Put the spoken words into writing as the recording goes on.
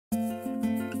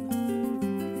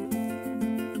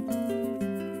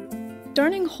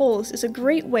Darning holes is a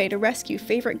great way to rescue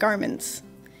favorite garments.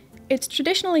 It's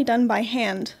traditionally done by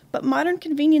hand, but modern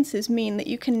conveniences mean that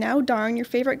you can now darn your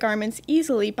favorite garments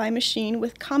easily by machine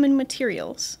with common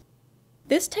materials.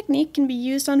 This technique can be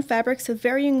used on fabrics of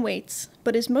varying weights,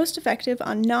 but is most effective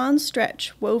on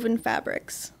non-stretch woven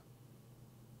fabrics.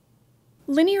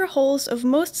 Linear holes of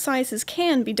most sizes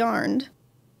can be darned,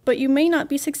 but you may not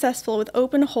be successful with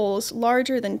open holes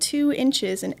larger than 2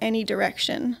 inches in any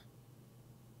direction.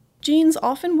 Jeans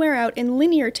often wear out in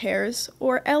linear tears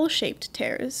or L-shaped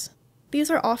tears. These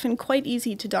are often quite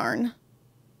easy to darn.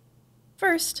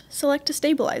 First, select a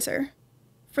stabilizer.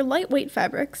 For lightweight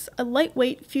fabrics, a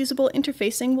lightweight fusible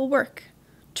interfacing will work.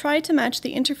 Try to match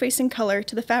the interfacing color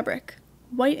to the fabric.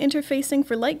 White interfacing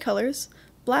for light colors,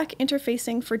 black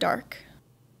interfacing for dark.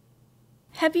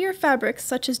 Heavier fabrics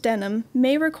such as denim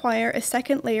may require a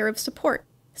second layer of support,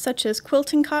 such as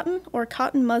quilting cotton or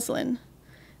cotton muslin.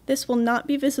 This will not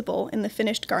be visible in the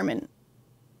finished garment.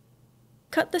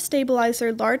 Cut the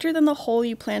stabilizer larger than the hole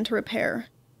you plan to repair.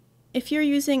 If you're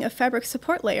using a fabric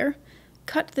support layer,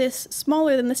 cut this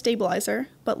smaller than the stabilizer,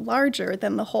 but larger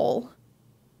than the hole.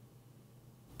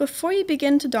 Before you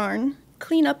begin to darn,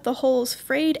 clean up the hole's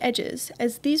frayed edges,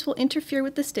 as these will interfere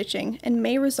with the stitching and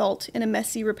may result in a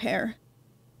messy repair.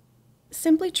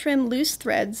 Simply trim loose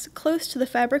threads close to the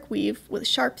fabric weave with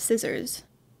sharp scissors.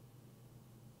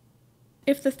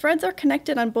 If the threads are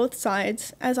connected on both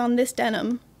sides, as on this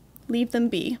denim, leave them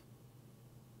be.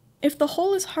 If the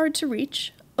hole is hard to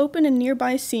reach, open a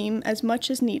nearby seam as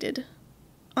much as needed.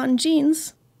 On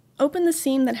jeans, open the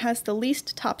seam that has the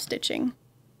least top stitching.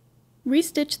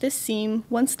 Restitch this seam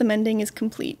once the mending is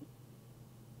complete.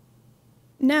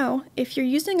 Now, if you're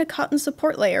using a cotton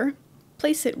support layer,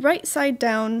 place it right side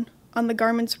down on the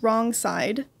garment's wrong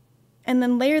side, and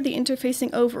then layer the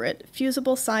interfacing over it,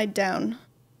 fusible side down.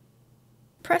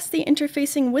 Press the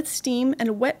interfacing with steam and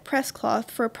a wet press cloth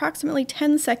for approximately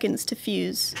 10 seconds to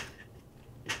fuse.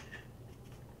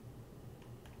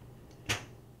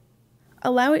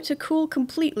 Allow it to cool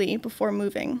completely before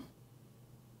moving.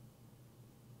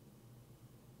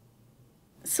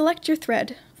 Select your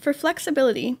thread. For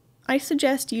flexibility, I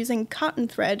suggest using cotton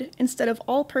thread instead of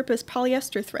all-purpose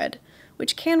polyester thread,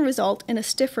 which can result in a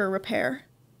stiffer repair.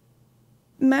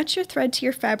 Match your thread to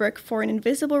your fabric for an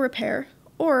invisible repair,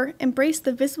 or embrace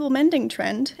the visible mending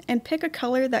trend and pick a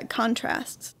color that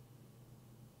contrasts.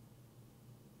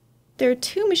 There are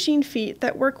 2 machine feet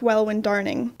that work well when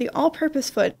darning, the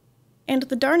all-purpose foot and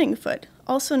the darning foot,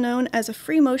 also known as a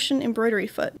free motion embroidery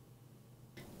foot.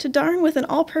 To darn with an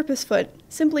all-purpose foot,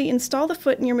 simply install the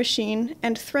foot in your machine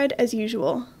and thread as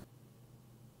usual.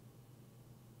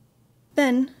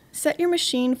 Then, set your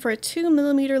machine for a 2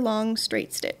 mm long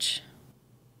straight stitch.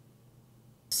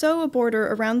 Sew a border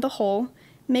around the hole,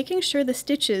 making sure the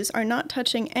stitches are not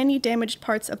touching any damaged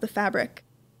parts of the fabric.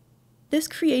 This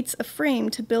creates a frame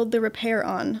to build the repair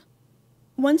on.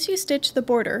 Once you stitch the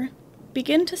border,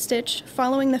 begin to stitch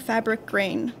following the fabric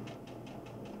grain.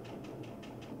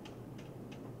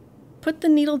 Put the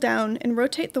needle down and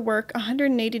rotate the work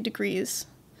 180 degrees.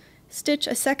 Stitch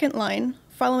a second line,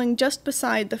 following just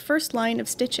beside the first line of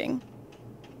stitching.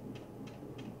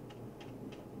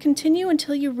 Continue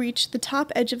until you reach the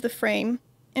top edge of the frame,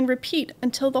 and repeat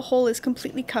until the hole is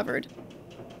completely covered.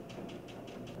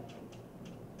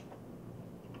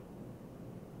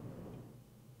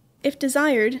 If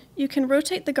desired, you can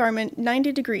rotate the garment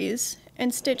 90 degrees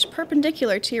and stitch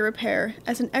perpendicular to your repair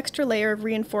as an extra layer of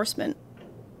reinforcement.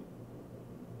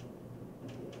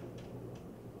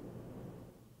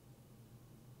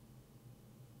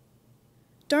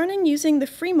 Darning using the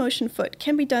free motion foot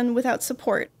can be done without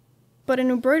support, but an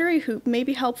embroidery hoop may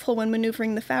be helpful when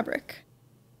maneuvering the fabric.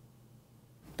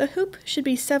 The hoop should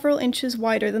be several inches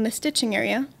wider than the stitching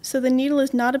area, so the needle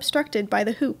is not obstructed by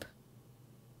the hoop.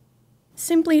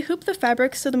 Simply hoop the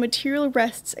fabric so the material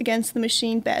rests against the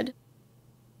machine bed.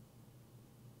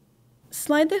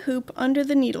 Slide the hoop under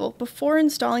the needle before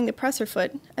installing the presser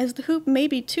foot, as the hoop may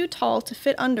be too tall to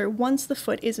fit under once the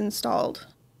foot is installed.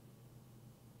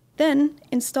 Then,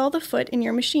 install the foot in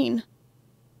your machine.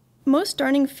 Most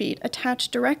darning feet attach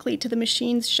directly to the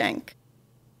machine's shank.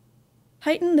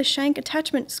 Tighten the shank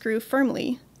attachment screw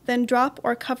firmly, then drop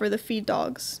or cover the feed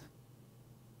dogs.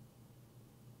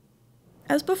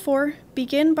 As before,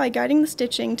 begin by guiding the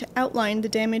stitching to outline the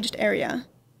damaged area.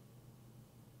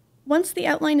 Once the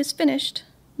outline is finished,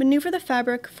 maneuver the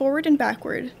fabric forward and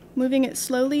backward, moving it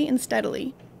slowly and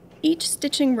steadily. Each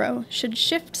stitching row should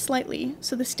shift slightly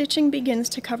so the stitching begins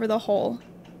to cover the hole.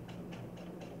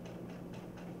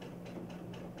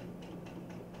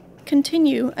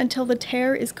 Continue until the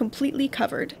tear is completely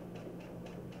covered.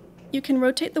 You can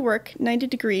rotate the work 90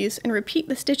 degrees and repeat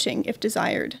the stitching if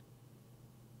desired.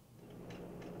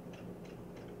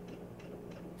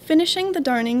 Finishing the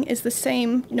darning is the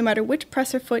same no matter which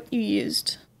presser foot you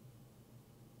used.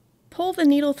 Pull the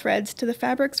needle threads to the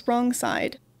fabric's wrong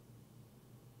side.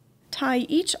 Tie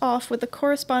each off with the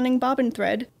corresponding bobbin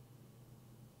thread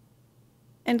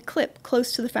and clip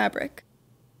close to the fabric.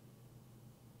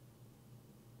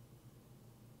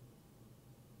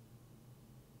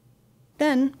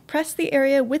 Then, press the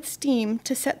area with steam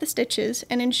to set the stitches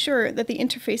and ensure that the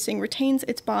interfacing retains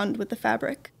its bond with the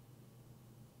fabric.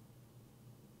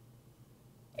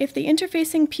 If the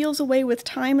interfacing peels away with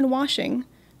time and washing,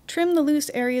 trim the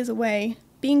loose areas away,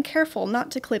 being careful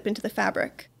not to clip into the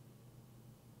fabric.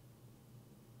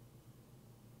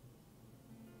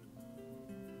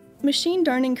 Machine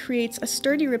darning creates a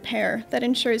sturdy repair that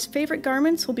ensures favorite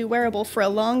garments will be wearable for a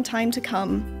long time to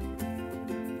come.